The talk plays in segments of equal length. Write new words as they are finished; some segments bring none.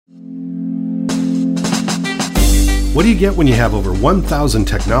What do you get when you have over 1,000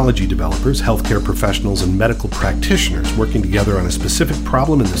 technology developers, healthcare professionals, and medical practitioners working together on a specific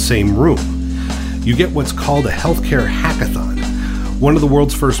problem in the same room? You get what's called a healthcare hackathon. One of the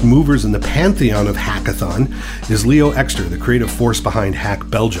world's first movers in the pantheon of hackathon is Leo Exter, the creative force behind Hack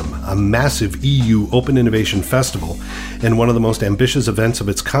Belgium, a massive EU open innovation festival and one of the most ambitious events of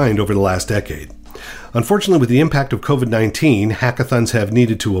its kind over the last decade. Unfortunately, with the impact of COVID-19, hackathons have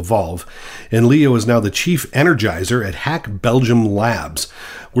needed to evolve, and Leo is now the chief energizer at Hack Belgium Labs.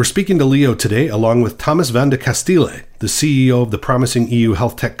 We're speaking to Leo today, along with Thomas Vande Casteele, the CEO of the promising EU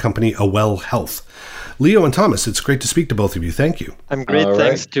health tech company Awell Health. Leo and Thomas, it's great to speak to both of you. Thank you. I'm great. All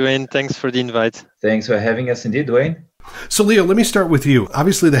Thanks, right. Duane. Thanks for the invite. Thanks for having us indeed, Duane. So, Leo, let me start with you.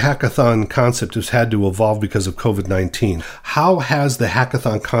 Obviously, the hackathon concept has had to evolve because of COVID-19. How has the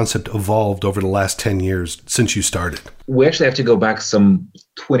hackathon concept evolved over the last 10 years since you started? We actually have to go back some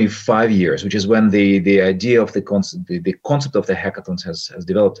 25 years, which is when the idea of the concept of the hackathons has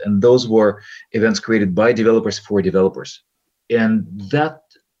developed. And those were events created by developers for developers. And that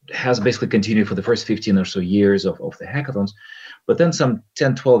has basically continued for the first 15 or so years of the hackathons. But then some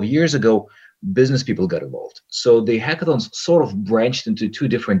 10, 12 years ago, business people got involved. So the hackathons sort of branched into two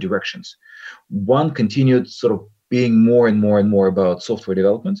different directions. One continued sort of being more and more about software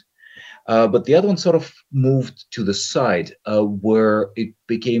development, but the other one sort of moved to the side where it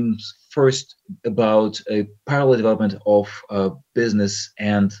became first about a parallel development of business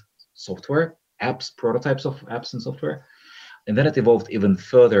and software, apps, prototypes of apps and software. And then it evolved even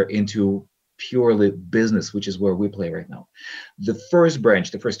further into purely business, which is where we play right now. The first branch,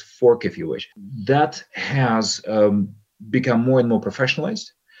 the first fork, if you wish, that has become more and more professionalized,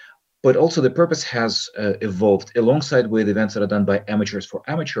 but also the purpose has evolved alongside with events that are done by amateurs for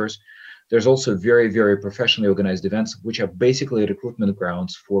amateurs. There's also very, very professionally organized events, which are basically recruitment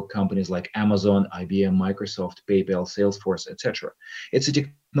grounds for companies like Amazon, IBM, Microsoft, PayPal, Salesforce, etc. It's a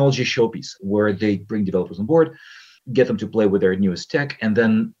technology showpiece where they bring developers on board, get them to play with their newest tech, and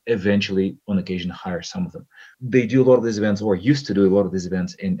then eventually, on occasion, hire some of them. They do a lot of these events, or used to do a lot of these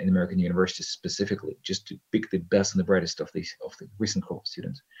events in American universities specifically, just to pick the best and the brightest of the recent crop of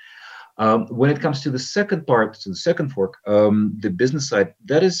students. When it comes to the second part, to the second fork, the business side,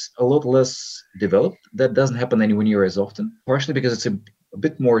 that is a lot less developed. That doesn't happen anywhere near as often, partially because it's a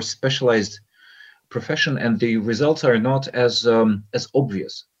bit more specialized profession, and the results are not as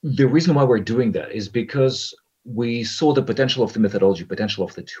obvious. The reason why we're doing that is because we saw the potential of the methodology, potential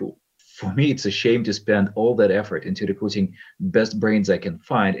of the tool. For me, it's a shame to spend all that effort into recruiting best brains I can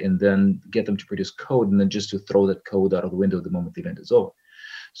find and then get them to produce code and then just to throw that code out of the window the moment the event is over.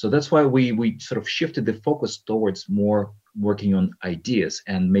 So that's why we sort of shifted the focus towards more working on ideas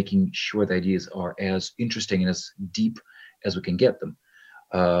and making sure the ideas are as interesting and as deep as we can get them.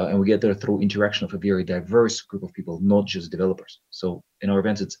 And we get there through interaction of a very diverse group of people, not just developers. So in our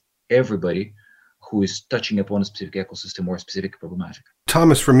events, it's everybody who is touching upon a specific ecosystem or a specific problematic.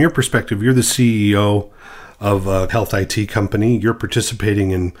 Thomas, from your perspective, you're the CEO of a health IT company. You're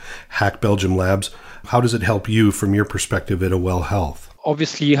participating in Hack Belgium Labs. How does it help you from your perspective at Awell Health?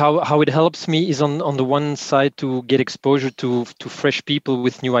 Obviously, how it helps me is on the one side to get exposure to fresh people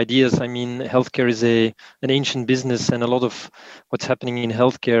with new ideas. I mean, healthcare is an ancient business, and a lot of what's happening in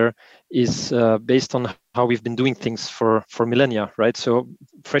healthcare is based on how we've been doing things for millennia, right? So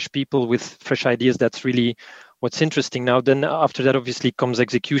fresh people with fresh ideas, that's really what's interesting. Now, then after that, obviously, comes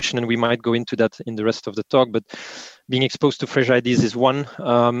execution, and we might go into that in the rest of the talk, but being exposed to fresh ideas is one.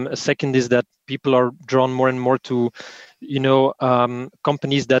 A second is that people are drawn more and more to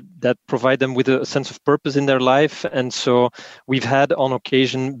companies that provide them with a sense of purpose in their life. And so we've had on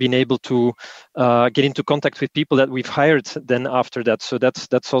occasion been able to get into contact with people that we've hired then after that. So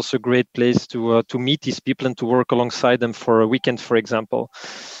that's also a great place to meet these people and to work alongside them for a weekend, for example.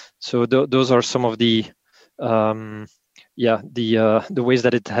 So those are some of the ways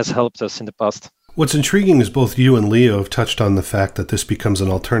that it has helped us in the past. What's intriguing is both you and Leo have touched on the fact that this becomes an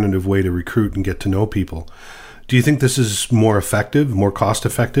alternative way to recruit and get to know people. Do you think this is more effective, more cost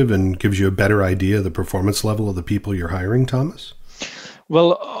effective, and gives you a better idea of the performance level of the people you're hiring, Thomas?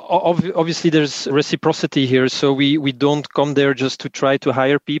 Well, obviously there's reciprocity here. So we don't come there just to try to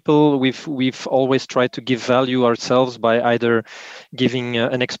hire people. We've always tried to give value ourselves by either giving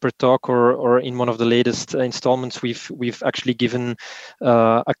an expert talk or in one of the latest installments, we've actually given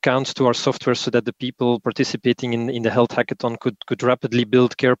accounts to our software so that the people participating in the health hackathon could rapidly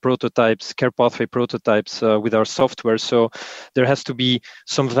build care pathway prototypes with our software. So there has to be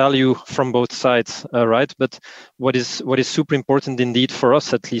some value from both sides, right? But what is super important indeed for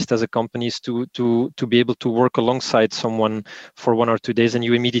us, at least as a company, is to be able to work alongside someone for 1 or 2 days, and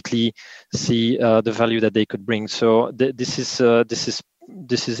you immediately see the value that they could bring. So this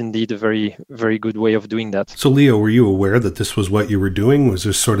is indeed a very, very good way of doing that. So, Leo, were you aware that this was what you were doing? Was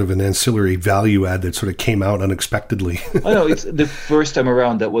this sort of an ancillary value add that sort of came out unexpectedly? I know it's the first time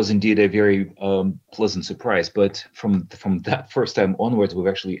around that was indeed a very pleasant surprise. But from that first time onwards,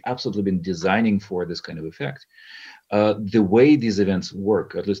 we've actually absolutely been designing for this kind of effect. The way these events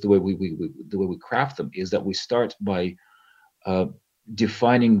work, at least the way we craft them, is that we start by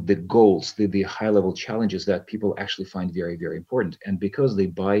defining the goals, the high-level challenges that people actually find very, very important. And because they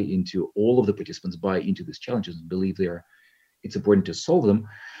all of the participants buy into these challenges and believe it's important to solve them,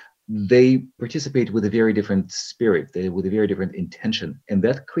 they participate with a very different spirit, with a very different intention. And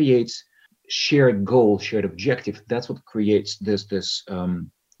that creates shared goal, shared objective. That's what creates this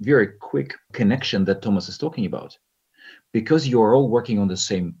very quick connection that Thomas is talking about. Because you're all working on the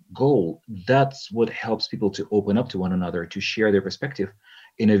same goal, that's what helps people to open up to one another, to share their perspective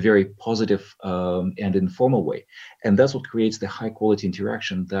in a very positive and informal way. And that's what creates the high quality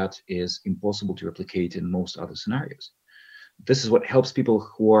interaction that is impossible to replicate in most other scenarios. This is what helps people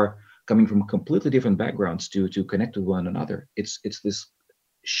who are coming from completely different backgrounds to connect with one another. It's this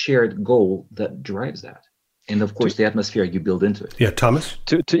shared goal that drives that. And of course, the atmosphere you build into it. Yeah, Thomas.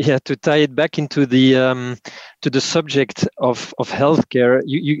 To tie it back into the subject of healthcare,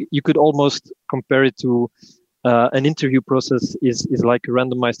 you could almost compare it to an interview process is like a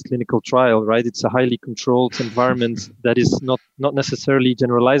randomized clinical trial, right? It's a highly controlled environment that is not necessarily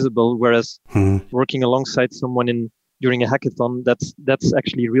generalizable. Whereas working alongside someone during a hackathon, that's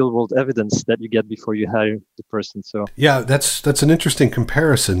actually real world evidence that you get before you hire the person. So yeah, that's an interesting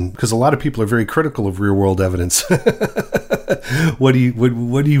comparison, because a lot of people are very critical of real world evidence. What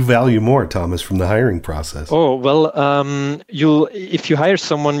do you value more, Thomas, from the hiring process? Oh well, if you hire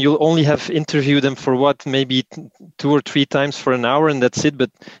someone, you'll only have interviewed them for maybe 2 or 3 times for an hour, and that's it. But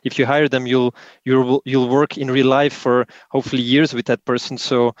if you hire them, you'll work in real life for hopefully years with that person.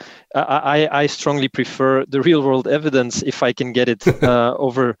 So I strongly prefer the real world evidence if I can get it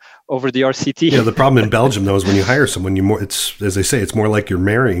over the RCT. Yeah, the problem in Belgium though is when you hire someone, it's, as they say, it's more like you're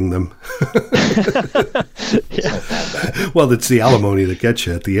marrying them. Well, it's the alimony that gets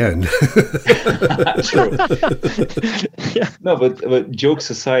you at the end. True. Yeah. No, but jokes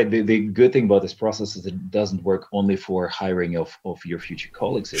aside, the good thing about this process is it doesn't work only for hiring of your future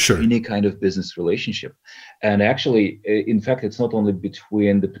colleagues. It's any kind of business relationship. And actually, in fact, it's not only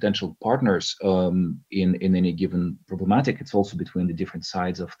between the potential partners in any given problematic, it's also between the different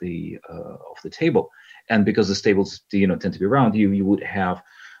sides of the table. And because the tables tend to be round, you would have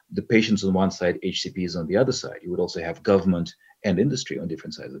the patients on one side, HCPs on the other side. You would also have government and industry on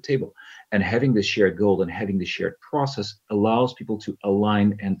different sides of the table. And having this shared goal and having this shared process allows people to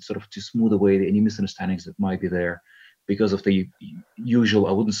align and sort of to smooth away any misunderstandings that might be there because of the usual,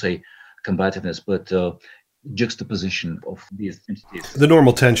 I wouldn't say combativeness, but juxtaposition of these entities. The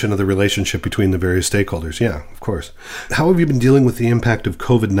normal tension of the relationship between the various stakeholders. Yeah, of course. How have you been dealing with the impact of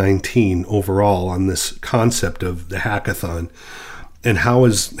COVID-19 overall on this concept of the hackathon? And how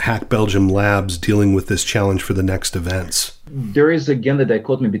is Hack Belgium Labs dealing with this challenge for the next events? There is, again, the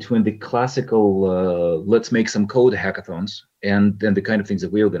dichotomy between the classical let's make some code hackathons and then the kind of things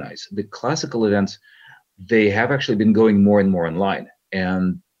that we organize. The classical events, they have actually been going more and more online.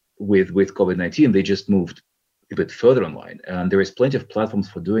 And with COVID-19, they just moved a bit further online. And there is plenty of platforms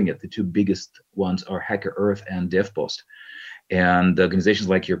for doing it. The 2 biggest ones are Hacker Earth and DevPost. And organizations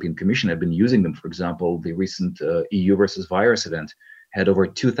like European Commission have been using them. For example, the recent EU versus virus event had over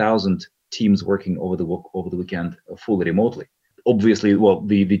 2,000 teams working over the weekend fully remotely. Obviously, well,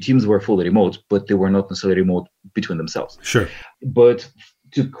 the teams were fully remote, but they were not necessarily remote between themselves. Sure. But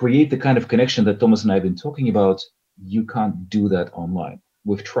to create the kind of connection that Thomas and I have been talking about, you can't do that online.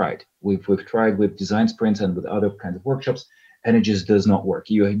 We've tried. We've tried with design sprints and with other kinds of workshops, and it just does not work.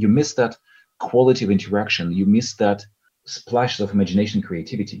 You miss that quality of interaction. You miss that splashes of imagination,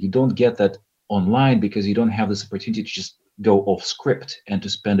 creativity. You don't get that online because you don't have this opportunity to just go off script and to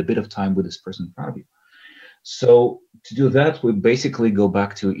spend a bit of time with this person in front of you. So to do that, we basically go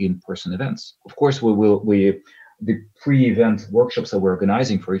back to in-person events. Of course, the pre-event workshops that we're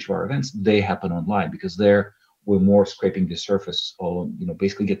organizing for each of our events, they happen online because we're more scraping the surface or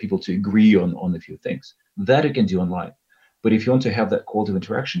basically get people to agree on a few things. That you can do online. But if you want to have that quality of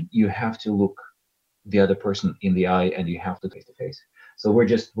interaction, you have to look the other person in the eye and you have to face-to-face. So we're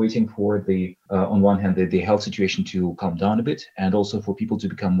just waiting for on one hand, the health situation to calm down a bit, and also for people to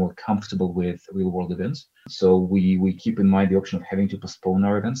become more comfortable with real world events. So we keep in mind the option of having to postpone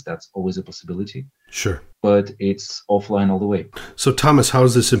our events. That's always a possibility. Sure. But it's offline all the way. So Thomas, how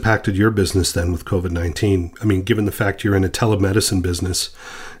has this impacted your business then with COVID-19? I mean, given the fact you're in a telemedicine business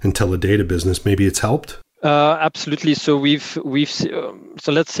and teledata business, maybe it's helped? Absolutely. So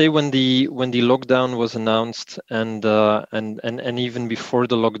so let's say when the lockdown was announced, and even before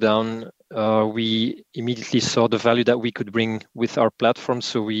the lockdown, we immediately saw the value that we could bring with our platform.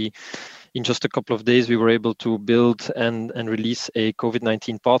 So in just a couple of days, we were able to build and release a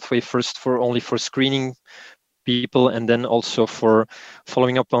COVID-19 pathway, first only for screening people, and then also for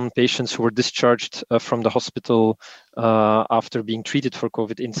following up on patients who were discharged from the hospital after being treated for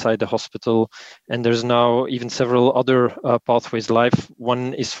COVID inside the hospital. And there's now even several other pathways live.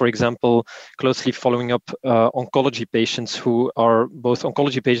 One is, for example, closely following up oncology patients who are both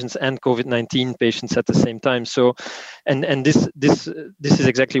oncology patients and COVID-19 patients at the same time. So, and this is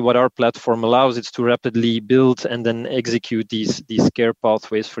exactly what our platform allows. It's to rapidly build and then execute these care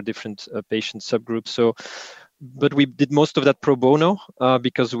pathways for different patient subgroups. So, but we did most of that pro bono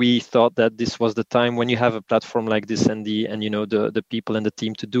because we thought that this was the time when you have a platform like this and the people and the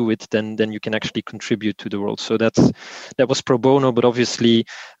team to do it, then you can actually contribute to the world. So that was pro bono, but obviously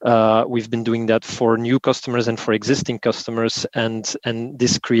we've been doing that for new customers and for existing customers, and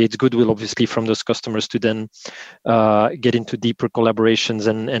this creates goodwill obviously from those customers to then get into deeper collaborations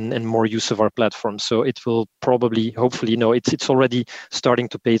and more use of our platform. So it will probably, hopefully, it's already starting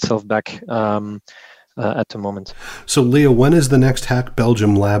to pay itself back at the moment. So Leo, when is the next Hack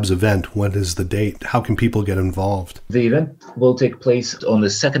Belgium Labs event? What is the date? How can people get involved? The event will take place on the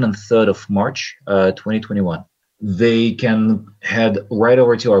 2nd and 3rd of March, 2021. They can head right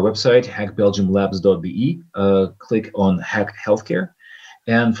over to our website, hackbelgiumlabs.be, click on Hack Healthcare,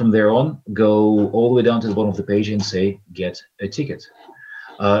 and from there on, go all the way down to the bottom of the page and say, get a ticket.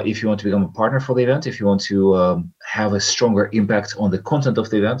 If you want to become a partner for the event, if you want to have a stronger impact on the content of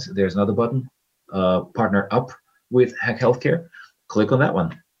the event, there's another button. Partner up with Hack Healthcare, click on that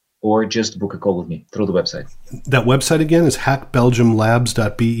one, or just book a call with me through the website. That website again is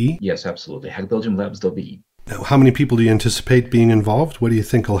hackbelgiumlabs.be? Yes, absolutely. hackbelgiumlabs.be. Now, how many people do you anticipate being involved? What do you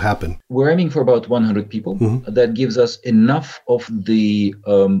think will happen? We're aiming for about 100 people. Mm-hmm. That gives us enough of the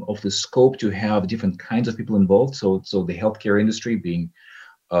scope to have different kinds of people involved. So the healthcare industry being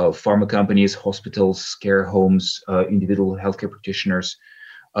pharma companies, hospitals, care homes, individual healthcare practitioners,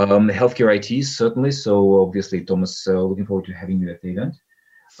 healthcare IT, certainly. So obviously, Thomas, looking forward to having you at the event.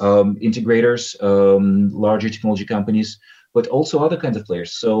 Integrators, larger technology companies, but also other kinds of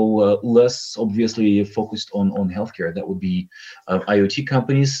players. So less obviously focused on healthcare. That would be IoT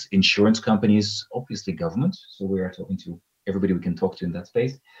companies, insurance companies, obviously government. So we are talking to everybody we can talk to in that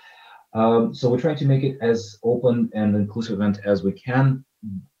space. So we're trying to make it as open and inclusive event as we can,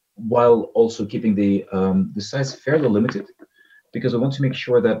 while also keeping the size fairly limited, because we want to make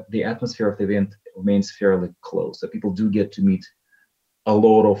sure that the atmosphere of the event remains fairly close, that people do get to meet a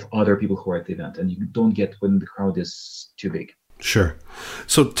lot of other people who are at the event, and you don't get when the crowd is too big. Sure.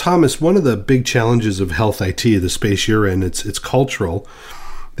 So Thomas, one of the big challenges of health IT, the space you're in, it's cultural.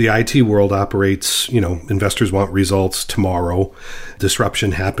 The IT world operates, investors want results tomorrow.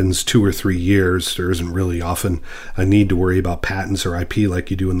 Disruption happens 2 or 3 years. There isn't really often a need to worry about patents or IP like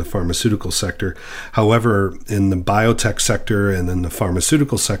you do in the pharmaceutical sector. However, in the biotech sector and in the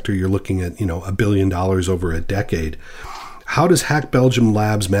pharmaceutical sector, you're looking at, $1 billion over a decade. How does Hack Belgium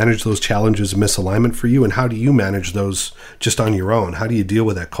Labs manage those challenges of misalignment for you, and how do you manage those just on your own? How do you deal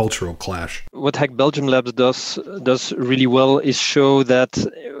with that cultural clash? What Hack Belgium Labs does really well is show that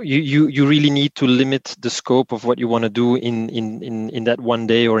you really need to limit the scope of what you want to do in that one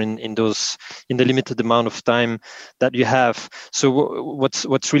day or in the limited amount of time that you have. So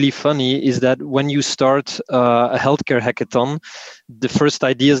what's really funny is that when you start a healthcare hackathon, the first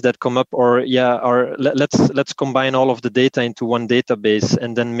ideas that come up are let's combine all of the data into one database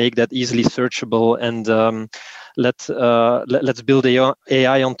and then make that easily searchable, and let's build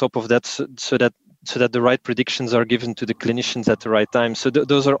AI on top of that so that the right predictions are given to the clinicians at the right time. So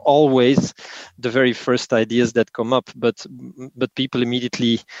those are always the very first ideas that come up, but people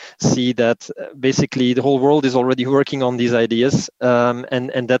immediately see that basically the whole world is already working on these ideas,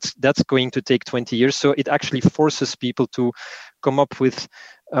 and that's going to take 20 years. So it actually forces people to come up with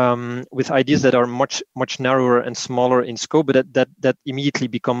ideas that are much narrower and smaller in scope, but that immediately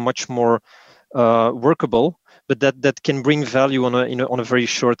become much more workable, but that can bring value on a very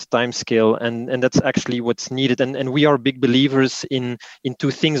short time scale, and that's actually what's needed. And we are big believers in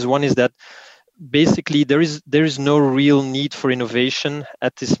two things. One is that basically there is no real need for innovation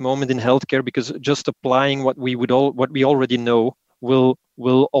at this moment in healthcare, because just applying what we already know will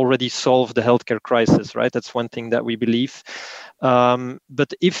already solve the healthcare crisis, right? That's one thing that we believe.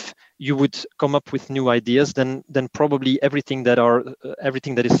 But if you would come up with new ideas, then probably everything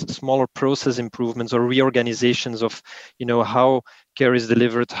that is smaller process improvements or reorganizations of, how care is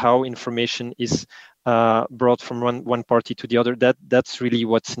delivered, how information is brought from one party to the other, that's really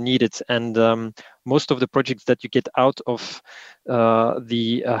what's needed. And most of the projects that you get out of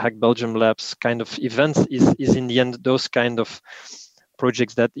the Hack Belgium Labs kind of events is in the end those kind of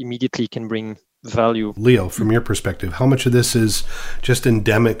projects that immediately can bring value. Leo, from your perspective, how much of this is just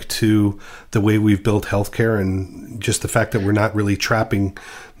endemic to the way we've built healthcare and just the fact that we're not really trapping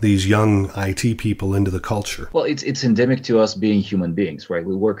these young IT people into the culture? Well, it's endemic to us being human beings, right?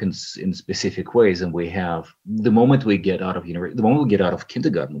 We work in specific ways, and we have the moment we get out of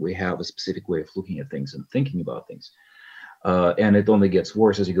kindergarten, we have a specific way of looking at things and thinking about things. And it only gets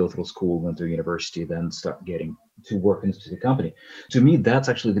worse as you go through school, then to university, then start getting to work in a specific company. To me, that's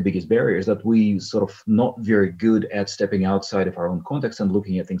actually the biggest barrier, is that we sort of not very good at stepping outside of our own context and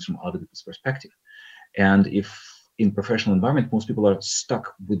looking at things from other people's perspective. And if in professional environment, most people are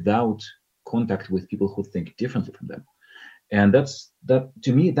stuck without contact with people who think differently from them. And that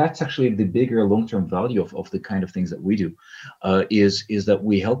to me, that's actually the bigger long-term value of the kind of things that we do, is that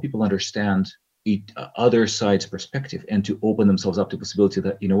we help people understand other side's perspective and to open themselves up to possibility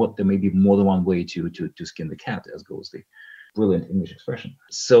that, there may be more than one way to skin the cat, as goes the brilliant English expression.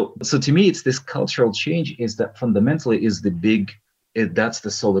 So to me, it's this cultural change is that fundamentally is that's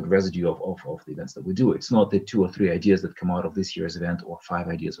the solid residue of the events that we do. It's not the 2 or 3 ideas that come out of this year's event, or 5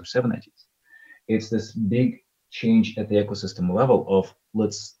 ideas or 7 ideas. It's this big change at the ecosystem level of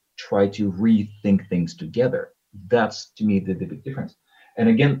let's try to rethink things together. That's, to me, the big difference. And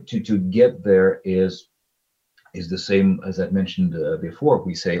again, to get there is the same as I mentioned before.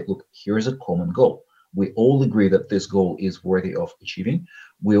 We say, look, here's a common goal. We all agree that this goal is worthy of achieving.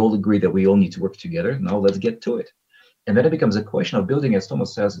 We all agree that we all need to work together. Now let's get to it. And then it becomes a question of building, as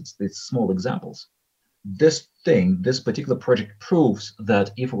Thomas says, it's small examples. This particular project proves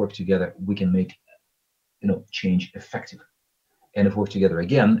that if we work together, we can make change effective. And if we work together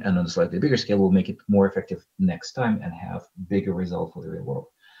again, and on a slightly bigger scale, we'll make it more effective next time and have bigger results for the real world.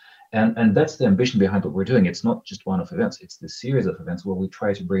 And that's the ambition behind what we're doing. It's not just one-off events. It's the series of events where we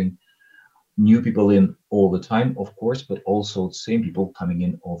try to bring new people in all the time, of course, but also same people coming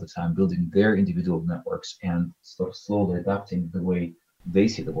in all the time, building their individual networks and sort of slowly adapting the way they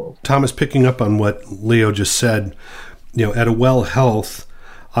see the world. Thomas, picking up on what Leo just said, at Awell Health,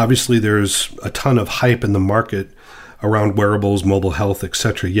 obviously there's a ton of hype in the market around wearables, mobile health,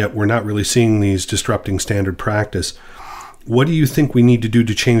 etc., yet we're not really seeing these disrupting standard practice. What do you think we need to do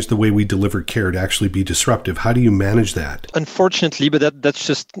to change the way we deliver care to actually be disruptive? How do you manage that? Unfortunately, but that's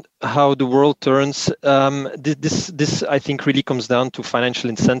just how the world turns. This I think really comes down to financial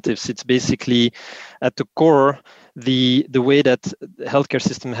incentives. It's basically at the core, the way that the healthcare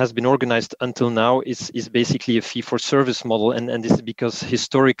system has been organized until now is basically a fee-for-service model, and this is because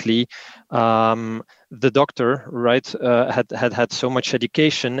historically the doctor, right, had so much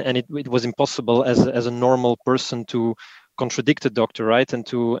education, and it was impossible as a normal person to contradict the doctor, right, and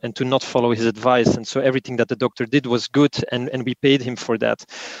to not follow his advice. And so everything that the doctor did was good, and we paid him for that.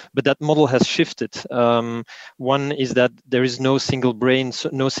 But that model has shifted. One is that there is no single brain,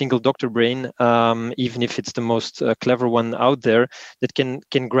 no single doctor brain, even if it's the most clever one out there, that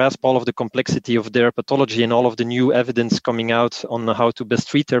can grasp all of the complexity of their pathology and all of the new evidence coming out on how to best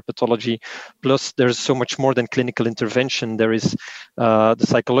treat their pathology. Plus, there's so much more than clinical intervention. There is the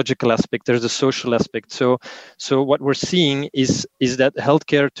psychological aspect, there's the social aspect. So what we're seeing is that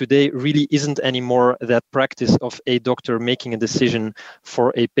healthcare today really isn't anymore that practice of a doctor making a decision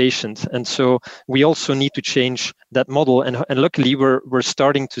for a patient. And so we also need to change that model. And luckily, we're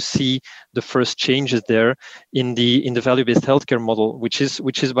starting to see the first changes there in the value-based healthcare model, which is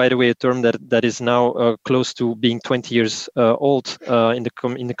by the way a term that is now close to being 20 years old in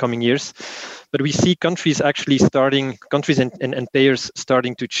the coming years. But we see countries and payers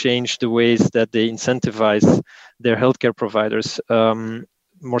starting to change the ways that they incentivize their healthcare providers,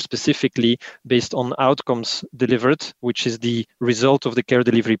 more specifically based on outcomes delivered, which is the result of the care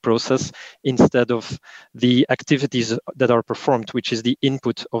delivery process, instead of the activities that are performed, which is the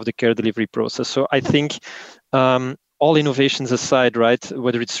input of the care delivery process. So I think all innovations aside, right,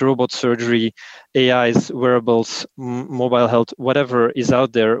 whether it's robot surgery, AIs, wearables, mobile health, whatever is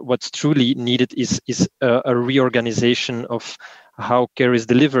out there, what's truly needed is a reorganization of how care is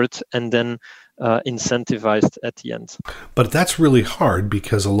delivered, and then incentivized at the end. But that's really hard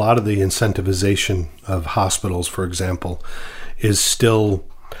because a lot of the incentivization of hospitals, for example, is still,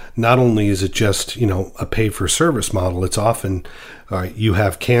 not only is it just, a pay-for-service model, it's often, you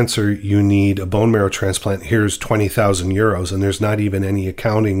have cancer, you need a bone marrow transplant, here's 20,000 euros, and there's not even any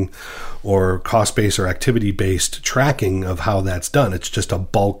accounting or cost-based or activity-based tracking of how that's done. It's just a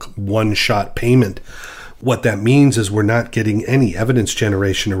bulk one-shot payment. What that means is we're not getting any evidence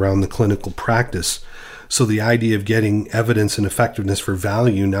generation around the clinical practice. So the idea of getting evidence and effectiveness for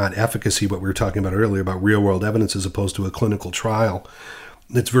value, not efficacy, what we were talking about earlier about real-world evidence as opposed to a clinical trial,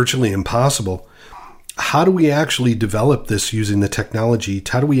 it's virtually impossible. How do we actually develop this using the technology?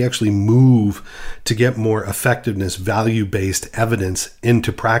 How do we actually move to get more effectiveness, value-based evidence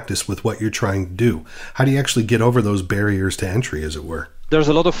into practice with what you're trying to do? How do you actually get over those barriers to entry, as it were? There's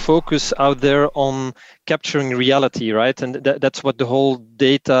a lot of focus out there on capturing reality, right? And that's what the whole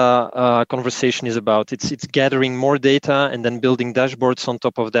data conversation is about. It's gathering more data and then building dashboards on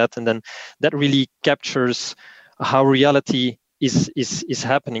top of that. And then that really captures how reality is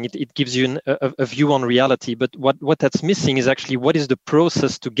happening. It gives you a view on reality, but what that's missing is actually what is the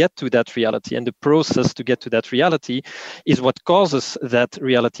process to get to that reality, and the process to get to that reality is what causes that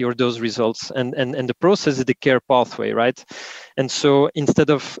reality or those results, and the process is the care pathway, right? And so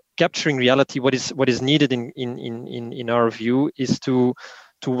instead of capturing reality, what is needed in our view is to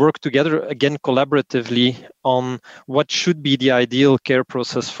work together again collaboratively on what should be the ideal care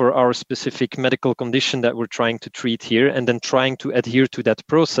process for our specific medical condition that we're trying to treat here, and then trying to adhere to that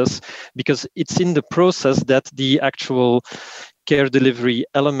process, because it's in the process that the actual care delivery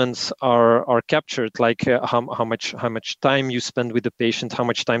elements are captured, like how much time you spend with the patient, how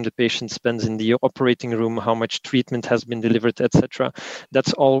much time the patient spends in the operating room, how much treatment has been delivered, etc.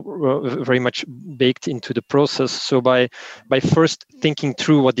 That's all very much baked into the process. So by first thinking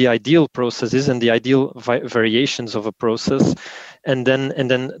through what the ideal process is and the ideal variations of a process, and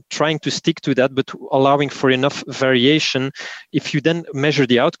then trying to stick to that, but allowing for enough variation, if you then measure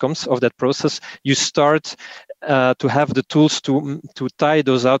the outcomes of that process, you start to have the tools to tie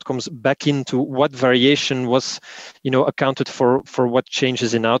those outcomes back into what variation was, accounted for what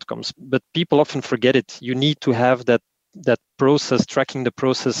changes in outcomes. But people often forget it. You need to have that process, tracking the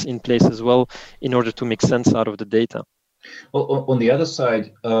process in place as well, in order to make sense out of the data. Well, on the other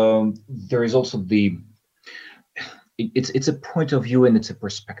side, there is also it's a point of view and it's a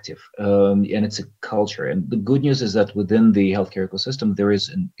perspective, and it's a culture. And the good news is that within the healthcare ecosystem, there is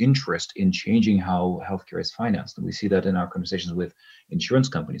an interest in changing how healthcare is financed. And we see that in our conversations with insurance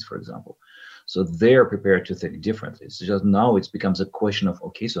companies, for example. So they're prepared to think differently. It's just now it becomes a question of,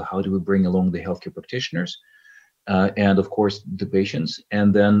 okay, so how do we bring along the healthcare practitioners and of course the patients,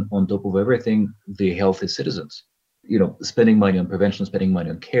 and then on top of everything, the healthy citizens, spending money on prevention, spending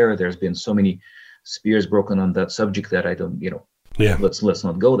money on care. There's been so many spears broken on that subject that I don't, let's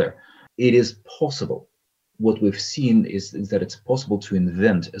not go there. It is possible. What we've seen is that it's possible to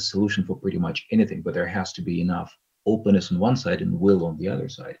invent a solution for pretty much anything, but there has to be enough openness on one side and will on the other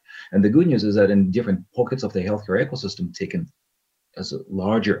side. And the good news is that in different pockets of the healthcare ecosystem, taken as a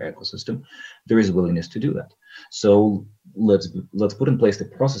larger ecosystem, there is willingness to do that. So let's put in place the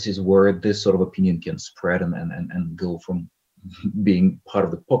processes where this sort of opinion can spread and go from being part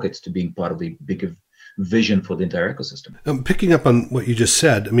of the pockets to being part of the bigger vision for the entire ecosystem. Picking up on what you just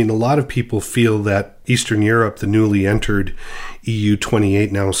said, I mean, a lot of people feel that Eastern Europe, the newly entered EU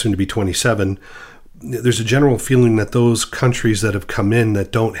 28, now soon to be 27, there's a general feeling that those countries that have come in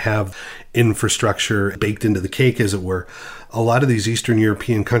that don't have infrastructure baked into the cake, as it were, a lot of these Eastern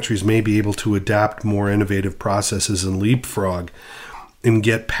European countries may be able to adapt more innovative processes and leapfrog and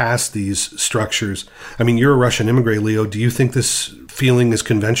get past these structures. I mean, you're a Russian immigrant, Leo. Do you think this feeling is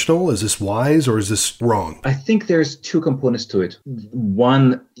conventional? Is this wise or is this wrong? I think there's two components to it.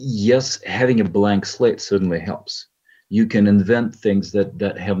 One, yes, having a blank slate certainly helps. You can invent things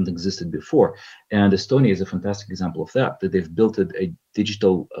that haven't existed before. And Estonia is a fantastic example of that they've built a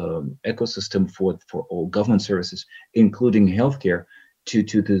digital ecosystem for all government services, including healthcare, to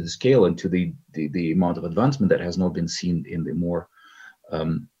the scale and to the amount of advancement that has not been seen in the more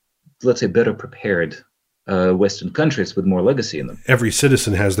let's say, better prepared Western countries with more legacy in them. Every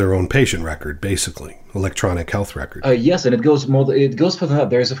citizen has their own patient record, basically, electronic health record. Yes, and it goes further than that.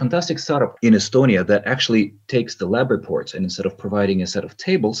 There's a fantastic startup in Estonia that actually takes the lab reports and instead of providing a set of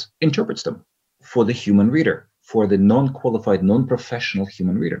tables, interprets them for the human reader, for the non-qualified, non-professional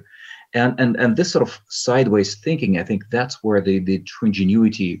human reader. And this sort of sideways thinking, I think that's where the true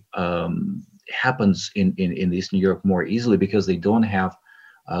ingenuity happens in Eastern Europe more easily, because they don't have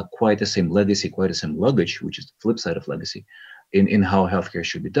quite the same legacy, quite the same luggage, which is the flip side of legacy, in how healthcare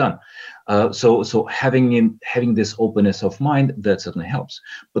should be done. So having this openness of mind, that certainly helps.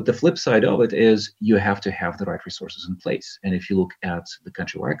 But the flip side of it is you have to have the right resources in place. And if you look at the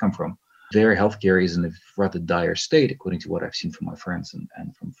country where I come from, their healthcare is in a rather dire state, according to what I've seen from my friends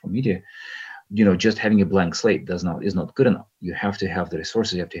and from media. Just having a blank slate is not good enough. You have to have the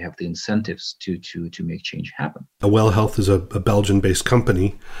resources, you have to have the incentives to make change happen. Awell Health is a Belgian-based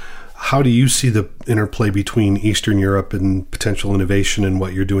company. How do you see the interplay between Eastern Europe and potential innovation and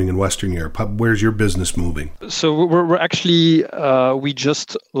what you're doing in Western Europe? Where's your business moving? So we're actually, we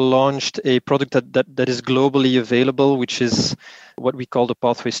just launched a product that is globally available, which is what we call the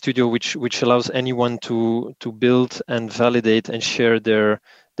Pathway Studio, which allows anyone to build and validate and share their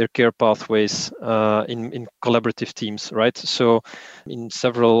care pathways in collaborative teams, right? So in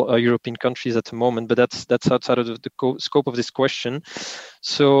several European countries at the moment, but that's outside of the scope of this question.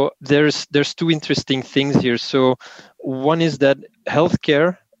 So there's two interesting things here. So one is that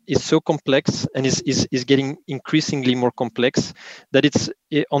healthcare is so complex and is getting increasingly more complex that it's,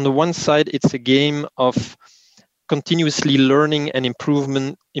 on the one side, it's a game of continuously learning and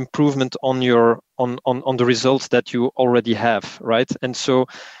improvement on the results that you already have, right? And so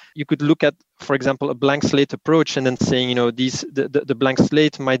you could look at, for example, a blank slate approach and then saying, the blank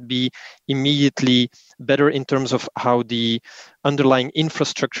slate might be immediately better in terms of how the underlying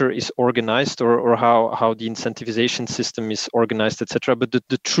infrastructure is organized or how the incentivization system is organized, etc. But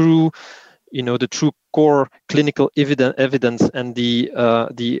the true core clinical evidence and the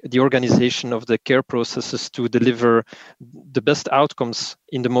organization of the care processes to deliver the best outcomes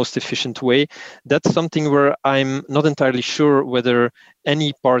in the most efficient way, that's something where I'm not entirely sure whether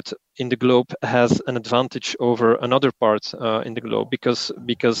any part in the globe has an advantage over another part in the globe,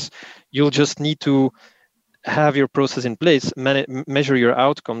 because you'll just need to have your process in place, measure your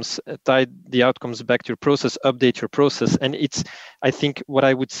outcomes, tie the outcomes back to your process, update your process. And I think what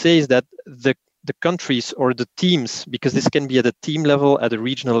I would say is that the countries or the teams, because this can be at a team level, at a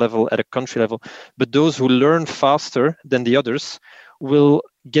regional level, at a country level, but those who learn faster than the others will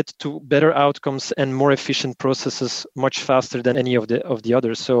get to better outcomes and more efficient processes much faster than any of the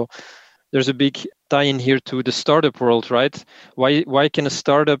others. So there's a big tie-in here to the startup world, right? Why can a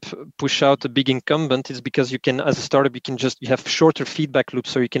startup push out a big incumbent? It's because you can, as a startup, you have shorter feedback loops,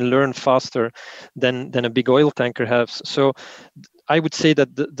 so you can learn faster than a big oil tanker has. So I would say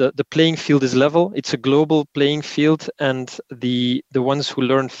that the playing field is level. It's a global playing field, and the ones who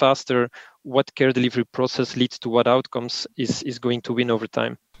learn faster what care delivery process leads to what outcomes is going to win over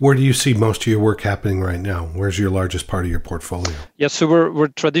time. Where do you see most of your work happening right now? Where's your largest part of your portfolio? Yeah, so we're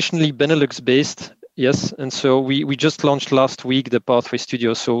traditionally Benelux based. Yes, and so we just launched last week the Pathway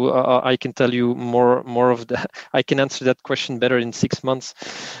Studio. So I can tell you more of that. I can answer that question better in 6 months.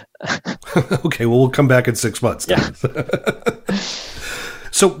 Okay, well, we'll come back in 6 months. Yeah.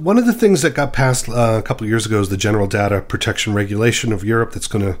 So one of the things that got passed a couple of years ago is the General Data Protection Regulation of Europe that's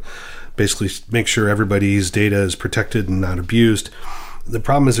going to basically make sure everybody's data is protected and not abused. The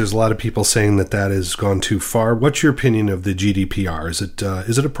problem is there's a lot of people saying that has gone too far. What's your opinion of the GDPR?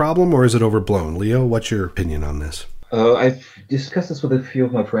 Is it a problem or is it overblown? Leo, what's your opinion on this? I've discussed this with a few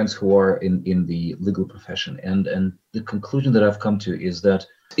of my friends who are in the legal profession, and the conclusion that I've come to is that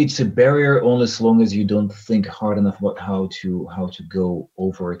it's a barrier only as long as you don't think hard enough about how to go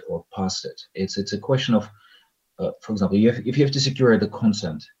over it or past it. It's a question of, for example, if you have to secure the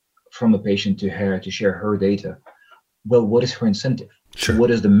consent from a patient to share her data, well, what is her incentive? Sure.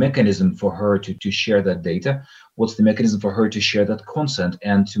 What is the mechanism for her to share that data? What's the mechanism for her to share that consent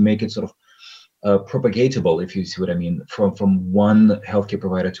and to make it sort of propagatable, if you see what I mean, from one healthcare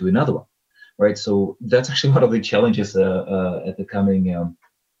provider to another one, right? So that's actually one of the challenges at the coming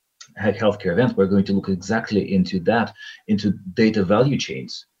healthcare event. We're going to look exactly into data value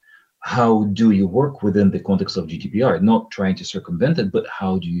chains. How do you work within the context of GDPR? Not trying to circumvent it, but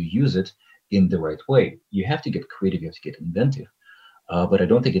how do you use it in the right way? You have to get creative, you have to get inventive. But I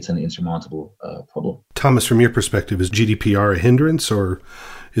don't think it's an insurmountable problem. Thomas, from your perspective, is GDPR a hindrance or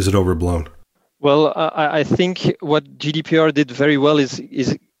is it overblown? Well, I think what GDPR did very well is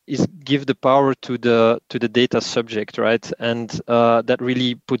give the power to the data subject, right? And that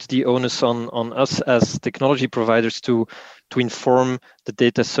really puts the onus on us as technology providers to inform the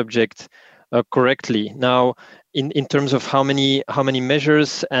data subject correctly. Now, in terms of how many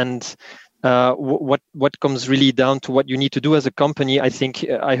measures and what comes really down to what you need to do as a company, I think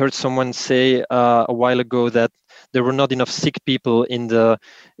I heard someone say a while ago that there were not enough sick people in the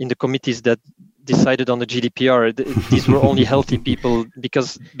committees that decided on the GDPR. These were only healthy people,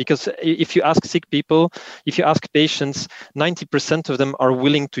 because if you ask sick people, if you ask patients, 90% of them are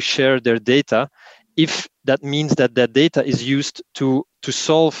willing to share their data if that means that that data is used to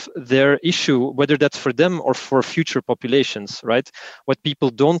solve their issue, whether that's for them or for future populations, right? What people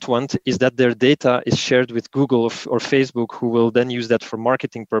don't want is that their data is shared with Google or Facebook, who will then use that for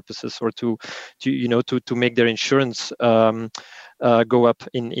marketing purposes or to make their insurance go up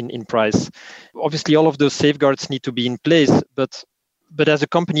in price. Obviously, all of those safeguards need to be in place, but as a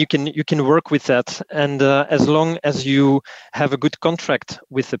company, you can work with that, and as long as you have a good contract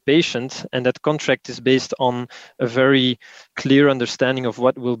with the patient, and that contract is based on a very clear understanding of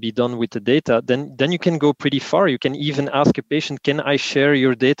what will be done with the data, then you can go pretty far. You can even ask a patient, "Can I share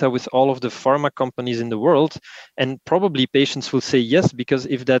your data with all of the pharma companies in the world?" And probably patients will say yes, because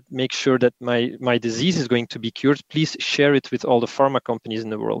if that makes sure that my disease is going to be cured, please share it with all the pharma companies in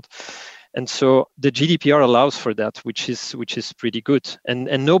the world. And so the GDPR allows for that, which is pretty good.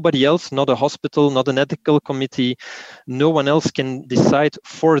 And nobody else, not a hospital, not an ethical committee, no one else can decide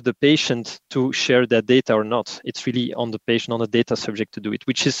for the patient to share that data or not. It's really on the patient, on the data subject to do it,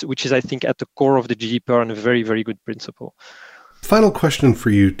 which is I think at the core of the GDPR and a very, very good principle. Final question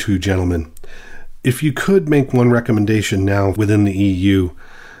for you two gentlemen. If you could make one recommendation now within the EU,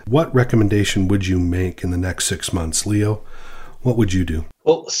 what recommendation would you make in the next 6 months? Leo, what would you do?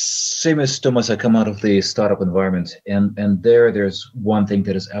 Well, same as Thomas, I come out of the startup environment, and there's one thing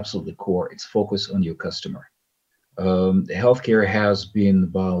that is absolutely core. It's focus on your customer. Healthcare has been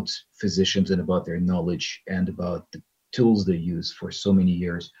about physicians and about their knowledge and about the tools they use for so many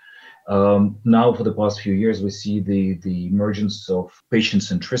years. Now, for the past few years, we see the emergence of patient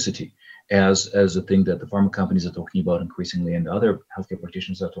centricity as a thing that the pharma companies are talking about increasingly, and other healthcare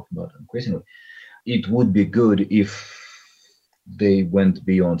practitioners are talking about increasingly. It would be good if they went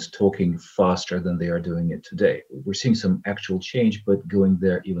beyond talking faster than they are doing it today. We're seeing some actual change, but going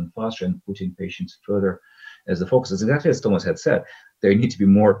there even faster and putting patients further as the focus. It's exactly as Thomas had said, there need to be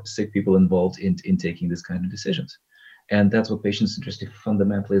more sick people involved in taking this kind of decisions. And that's what patient centricity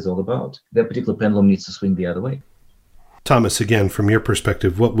fundamentally is all about. That particular pendulum needs to swing the other way. Thomas, again, from your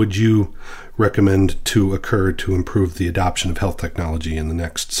perspective, what would you recommend to occur to improve the adoption of health technology in the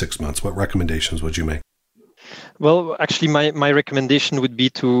next 6 months? What recommendations would you make? Well, actually, my recommendation would be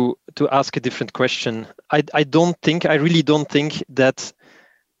to ask a different question. I really don't think that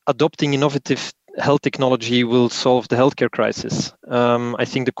adopting innovative health technology will solve the healthcare crisis. I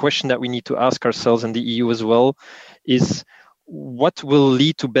think the question that we need to ask ourselves in the EU as well is, what will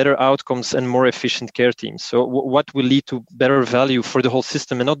lead to better outcomes and more efficient care teams? So what will lead to better value for the whole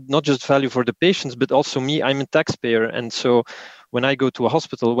system, and not just value for the patients, but also me. I'm a taxpayer. And so when I go to a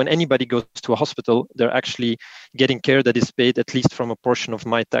hospital, when anybody goes to a hospital, they're actually getting care that is paid at least from a portion of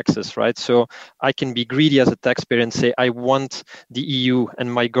my taxes, right? So I can be greedy as a taxpayer and say, I want the EU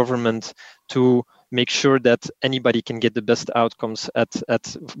and my government to make sure that anybody can get the best outcomes at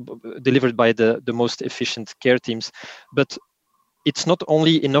delivered by the most efficient care teams. But it's not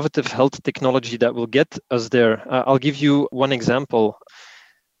only innovative health technology that will get us there. I'll give you one example.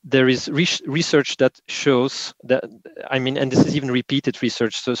 There is research that shows that, and this is even repeated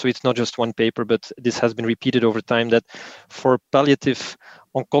research, so it's not just one paper, but this has been repeated over time, that for palliative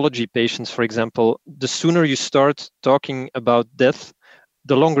oncology patients, for example, the sooner you start talking about death,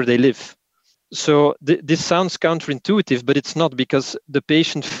 the longer they live. So this sounds counterintuitive, but it's not, because the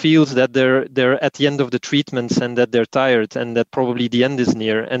patient feels that they're at the end of the treatments and that they're tired and that probably the end is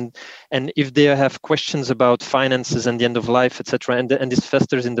near. And if they have questions about finances and the end of life, etc., and this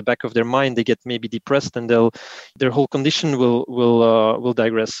festers in the back of their mind, they get maybe depressed, and their whole condition will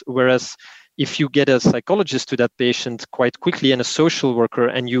digress. Whereas if you get a psychologist to that patient quite quickly and a social worker,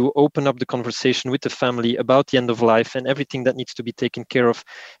 and you open up the conversation with the family about the end of life and everything that needs to be taken care of,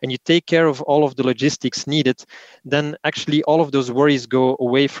 and you take care of all of the logistics needed, then actually all of those worries go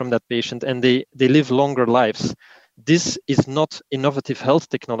away from that patient, and they live longer lives. This is not innovative health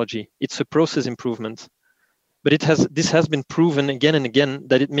technology. It's a process improvement. But this has been proven again and again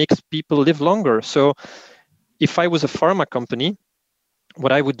that it makes people live longer. So if I was a pharma company,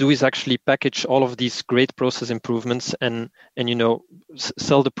 what I would do is actually package all of these great process improvements and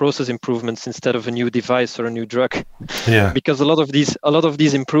sell the process improvements instead of a new device or a new drug. Yeah. Because a lot of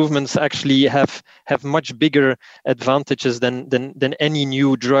these improvements actually have much bigger advantages than any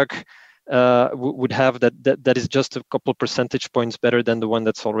new drug would have, that is just a couple percentage points better than the one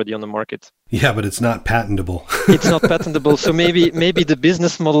that's already on the market. Yeah, but it's not patentable. It's not patentable, so maybe the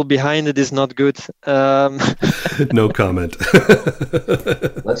business model behind it is not good. No comment.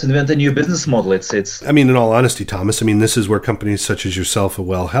 Let's invent a new business model. It's. In all honesty, Thomas, this is where companies such as yourself,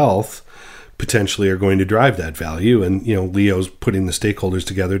 Awell Health, potentially are going to drive that value. And, Leo's putting the stakeholders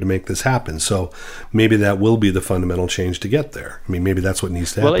together to make this happen. So maybe that will be the fundamental change to get there. I mean, maybe that's what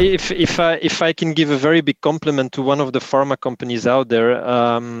needs to happen. Well, if I can give a very big compliment to one of the pharma companies out there,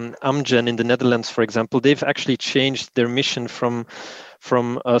 Amgen in the Netherlands, for example, they've actually changed their mission from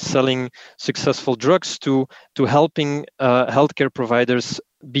selling successful drugs to helping healthcare providers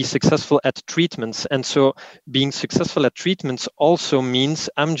be successful at treatments. And so being successful at treatments also means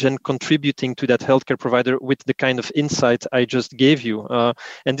Amgen contributing to that healthcare provider with the kind of insight I just gave you.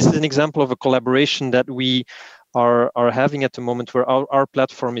 And this is an example of a collaboration that we are having at the moment, where our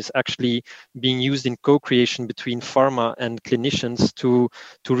platform is actually being used in co-creation between pharma and clinicians to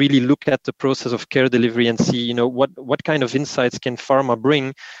really look at the process of care delivery and see, what kind of insights can pharma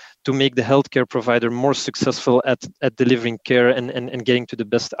bring to make the healthcare provider more successful at delivering care and getting to the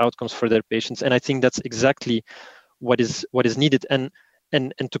best outcomes for their patients. And I think that's exactly what is needed. And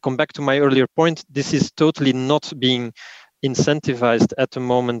to come back to my earlier point, this is totally not being incentivized at the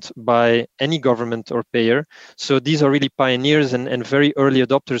moment by any government or payer. So these are really pioneers and very early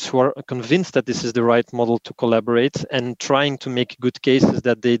adopters who are convinced that this is the right model to collaborate and trying to make good cases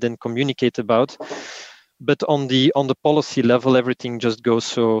that they then communicate about. But on the policy level, everything just goes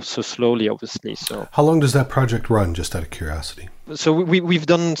so slowly, obviously. So how long does that project run, just out of curiosity? So we've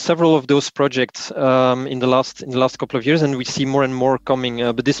done several of those projects in the last couple of years, and we see more and more coming.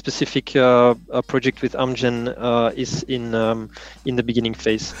 But this specific project with Amgen is in the beginning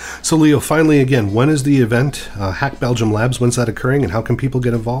phase. So Leo, finally, again, when is the event? Hack Belgium Labs, when's that occurring, and how can people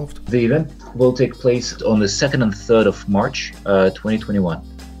get involved? The event will take place on the 2nd and 3rd of March, 2021.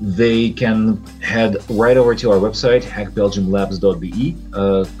 They can head right over to our website, hackbelgiumlabs.be,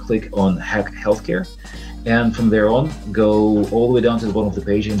 click on Hack Healthcare, and from there on, go all the way down to the bottom of the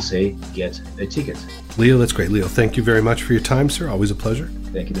page and say, get a ticket. Leo, that's great. Leo, thank you very much for your time, sir. Always a pleasure.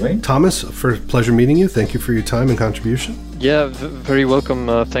 Thank you, Dwayne. Thomas, for pleasure meeting you. Thank you for your time and contribution. Yeah, very welcome.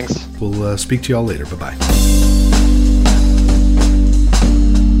 Thanks. We'll speak to you all later. Bye-bye.